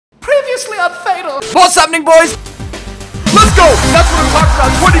What's happening, boys? Let's go! That's what I'm talking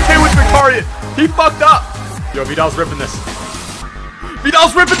about. 20K with Victorian. He fucked up. Yo, Vidal's ripping this.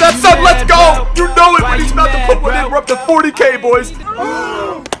 Vidal's ripping that sub. Let's go! You know it when he's about to put one in. We're up to 40K, boys.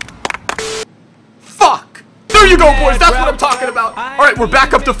 Fuck! There you go, boys. That's what I'm talking about. Alright, we're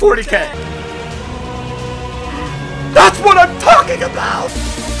back up to 40K. That's what I'm talking about!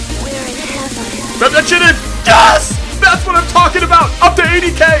 Grab that shit in! Yes! That's what I'm talking about! Up to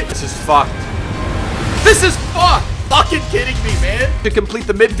 80K! This is fucked. This is fucked! Fucking kidding me, man. To complete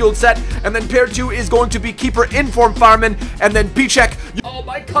the midfield set, and then pair 2 is going to be keeper inform fireman, and then P-check. Oh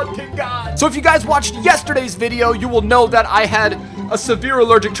my cunting god. So if you guys watched yesterday's video, you will know that I had a severe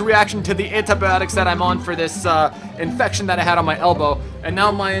allergic reaction to the antibiotics that I'm on for this infection that I had on my elbow, and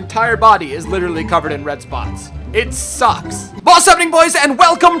now my entire body is literally covered in red spots. It sucks. What's happening, boys, and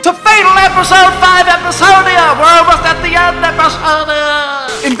welcome to Fatal Episode 5 Episodia. We're almost at the end,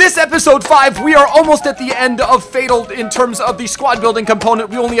 Episodia. In this Episode 5, we are almost at the end of Fatal in terms of the squad building component.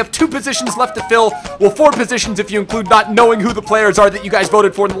 We only have 2 positions left to fill. Well, 4 positions if you include not knowing who the players are that you guys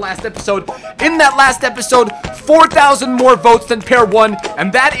voted for in the last episode. In that last episode, 4,000 more votes than pair 1,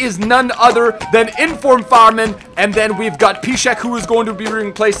 and that is none other than Inform Fireman. And then we've got Pishek, who is going to be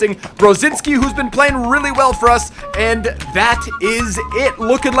replacing Brozinski, who's been playing really well for us. And that is it.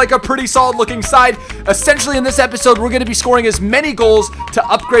 Looking like a pretty solid looking side. Essentially, in this episode, we're going to be scoring as many goals to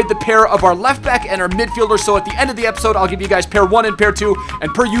upgrade the pair of our left back and our midfielder. So at the end of the episode, I'll give you guys pair 1 and pair 2.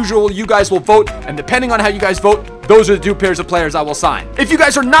 And per usual, you guys will vote. And depending on how you guys vote, those are the 2 pairs of players I will sign. If you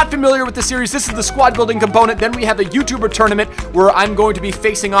guys are not familiar with the series, this is the squad building component. Then we have a YouTuber tournament where I'm going to be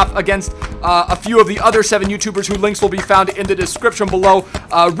facing off against a few of the other 7 YouTubers whose links will be found in the description below.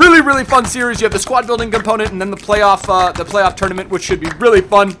 Really fun series. You have the squad building component and then the playoff tournament, which should be really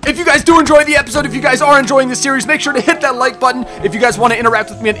fun. If you guys do enjoy the episode, if you guys are enjoying the series, make sure to hit that like button. If you guys want to interact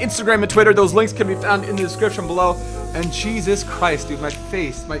with me on Instagram and Twitter, those links can be found in the description below. And Jesus Christ, dude, my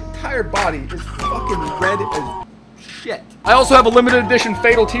face, my entire body is fucking red as shit. I also have a limited edition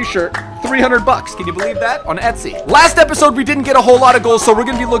Fatal t-shirt, 300 bucks. Can you believe that? On Etsy. Last episode, we didn't get a whole lot of goals, so we're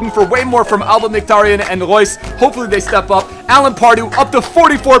going to be looking for way more from Alba Mkhitaryan and Reus. Hopefully they step up. Alan Pardew up to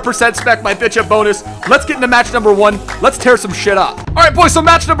 44% spec, my bitch up bonus. Let's get into match number 1. Let's tear some shit up. All right, boys, so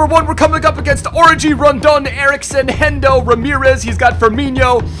match number 1, we're coming up against Origi, Rondon, Eriksson, Hendo, Ramirez. He's got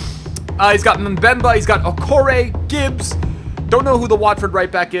Firmino. He's got Mbemba. He's got Okore, Gibbs. Don't know who the Watford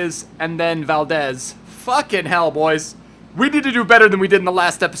right back is. And then Valdez. Fucking hell, boys. We need to do better than we did in the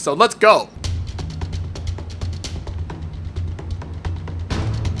last episode. Let's go.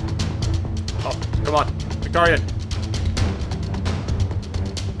 Oh, come on. Mkhitaryan.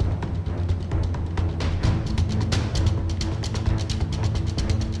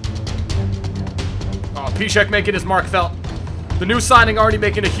 Oh, Pishek making his mark felt. The new signing already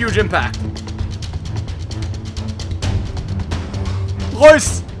making a huge impact.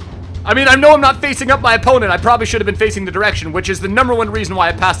 Reus. I mean, I know I'm not facing up my opponent. I probably should have been facing the direction, which is the #1 reason why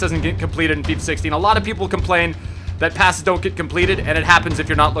a pass doesn't get completed in FIFA 16. A lot of people complain that passes don't get completed, and it happens if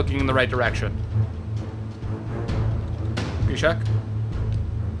you're not looking in the right direction. Pishek.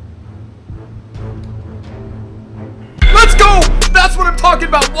 Let's go! That's what I'm talking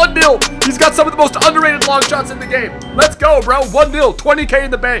about. 1-0. He's got some of the most underrated long shots in the game. Let's go, bro. 1-0. 20K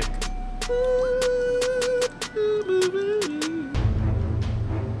in the bank.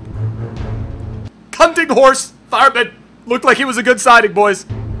 Hunting horse. Fireman. Looked like he was a good signing, boys.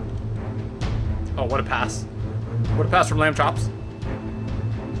 Oh, what a pass. What a pass from Lamb Chops.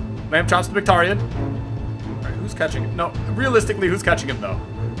 Lamb Chops to Mkhitaryan. All right, who's catching him? No, realistically, who's catching him, though?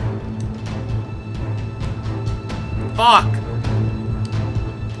 Fuck.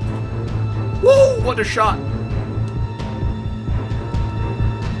 Woo, what a shot.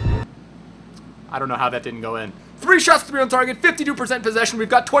 I don't know how that didn't go in. 3 shots, 3 on target, 52% possession. We've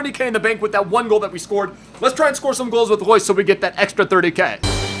got 20K in the bank with that 1 goal that we scored. Let's try and score some goals with Reus so we get that extra 30K.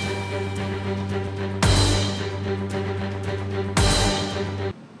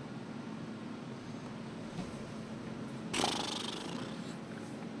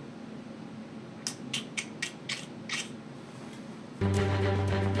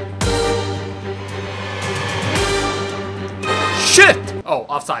 Shit! Oh,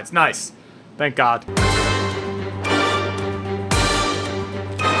 offsides. Nice. Thank God.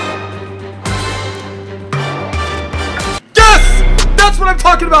 That's what I'm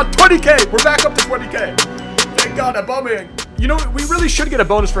talking about. 20K. We're back up to 20K. Thank God. Aubameyang. You know, we really should get a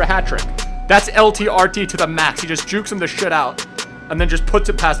bonus for a hat trick. That's LTRT to the max. He just jukes him the shit out and then just puts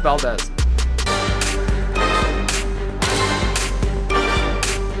it past Valdez.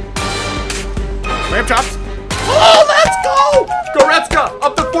 Lamb Chops. Oh, let's go. Goretzka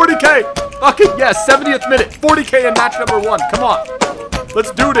up to 40K. Fucking Yeah, 70th minute. 40K in match number 1. Come on.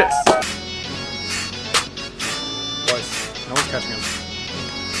 Let's do this. Boys, no one's catching him.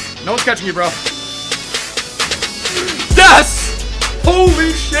 No one's catching you, bro. Yes!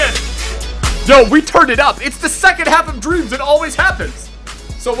 Holy shit! Yo, we turned it up. It's the second half of Dreams. It always happens.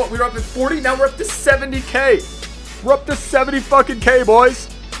 So what, we were up at 40? Now we're up to 70K. We're up to 70 fucking K,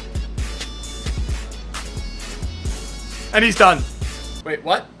 boys. And he's done. Wait,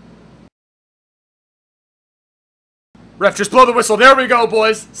 what? Ref, just blow the whistle. There we go,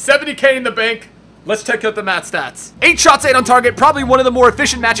 boys. 70K in the bank. Let's check out the match stats. 8 shots, 8 on target. Probably one of the more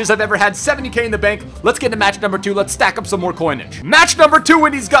efficient matches I've ever had. 70K in the bank. Let's get into match number 2. Let's stack up some more coinage. Match number 2,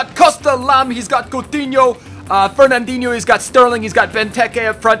 and he's got Costa, Lam, he's got Coutinho, Fernandinho, he's got Sterling, he's got Benteke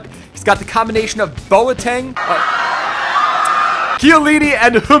up front. He's got the combination of Boateng, Chiellini,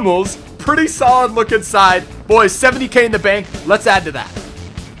 and Hummels. Pretty solid looking side. Boys, 70K in the bank. Let's add to that.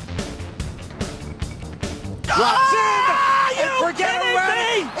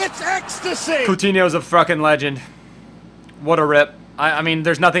 It's ecstasy! Coutinho's a fucking legend. What a rip. I mean,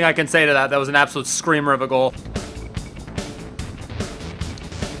 there's nothing I can say to that. That was an absolute screamer of a goal.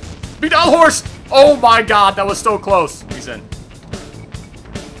 Vidal Horst! Oh my god, that was so close. He's in.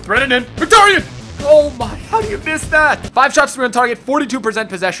 Threaded in. Victorian! Oh my, how do you miss that? 5 shots, 3 on target, 42%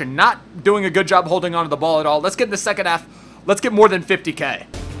 possession. Not doing a good job holding onto the ball at all. Let's get in the second half. Let's get more than 50K.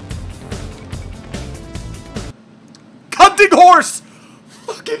 Cunting horse!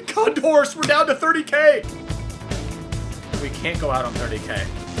 Fucking cunt horse! We're down to 30K! We can't go out on 30K.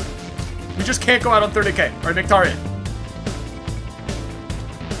 We just can't go out on 30K. Alright, Mkhitaryan.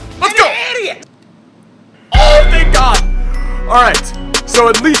 Let's go! Idiot! Oh, thank God! Alright, so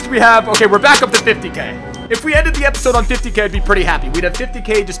at least we have... Okay, we're back up to 50K. If we ended the episode on 50K, I'd be pretty happy. We'd have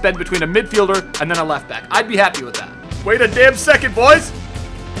 50K to spend between a midfielder and then a left back. I'd be happy with that. Wait a damn second, boys!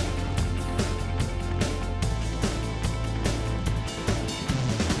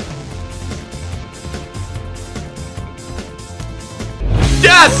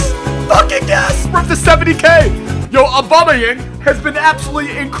 Yes! Fucking yes! We're up to 70K! Yo, Aubameyang has been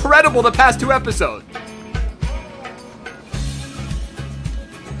absolutely incredible the past 2 episodes.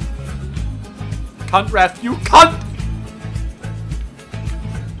 Cunt, ref, you cunt!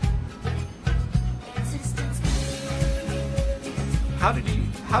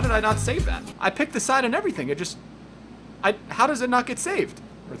 How did I not save that? I picked the side and everything. How does it not get saved?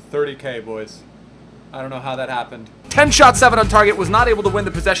 We're 30K, boys. I don't know how that happened. 10 shots, 7 on target. Was not able to win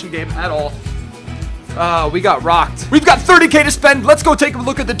the possession game at all. We got rocked. We've got 30K to spend. Let's go take a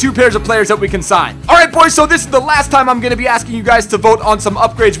look at the 2 pairs of players that we can sign. All right, boys, so this is the last time I'm going to be asking you guys to vote on some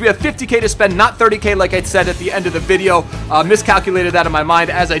upgrades. We have 50K to spend, not 30K like I said at the end of the video. Miscalculated that in my mind,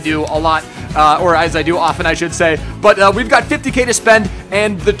 as I do a lot. Or as I do often, I should say. But we've got 50K to spend,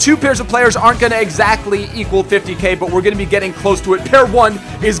 and the 2 pairs of players aren't going to exactly equal 50K, but we're going to be getting close to it. Pair 1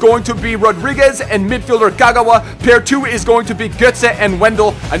 is going to be Rodriguez and midfielder Kagawa. Pair 2 is going to be Götze and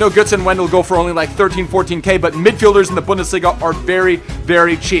Wendell. I know Götze and Wendell go for only like 13, 14K, but midfielders in the Bundesliga are very,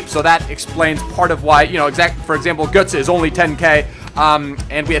 very cheap. So that explains part of why, you know, for example, Götze is only 10K.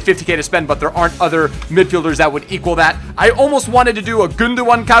 And we have 50K to spend, but there aren't other midfielders that would equal that. I almost wanted to do a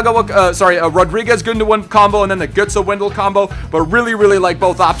Gundogan Kagawa, a Rodriguez Gundogan combo and then the Götze Wendell combo, but really, really like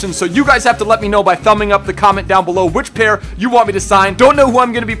both options. So you guys have to let me know by thumbing up the comment down below which pair you want me to sign. Don't know who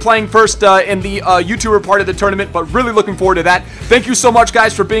I'm going to be playing first in the YouTuber part of the tournament, but really looking forward to that. Thank you so much,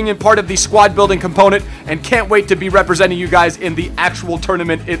 guys, for being in part of the squad building component, and can't wait to be representing you guys in the actual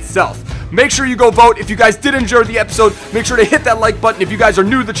tournament itself. Make sure you go vote. If you guys did enjoy the episode, make sure to hit that like button. If you guys are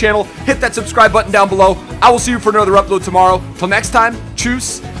new to the channel, hit that subscribe button down below. I will see you for another upload tomorrow. Till next time,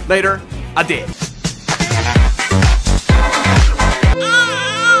 tschüss, later, ade.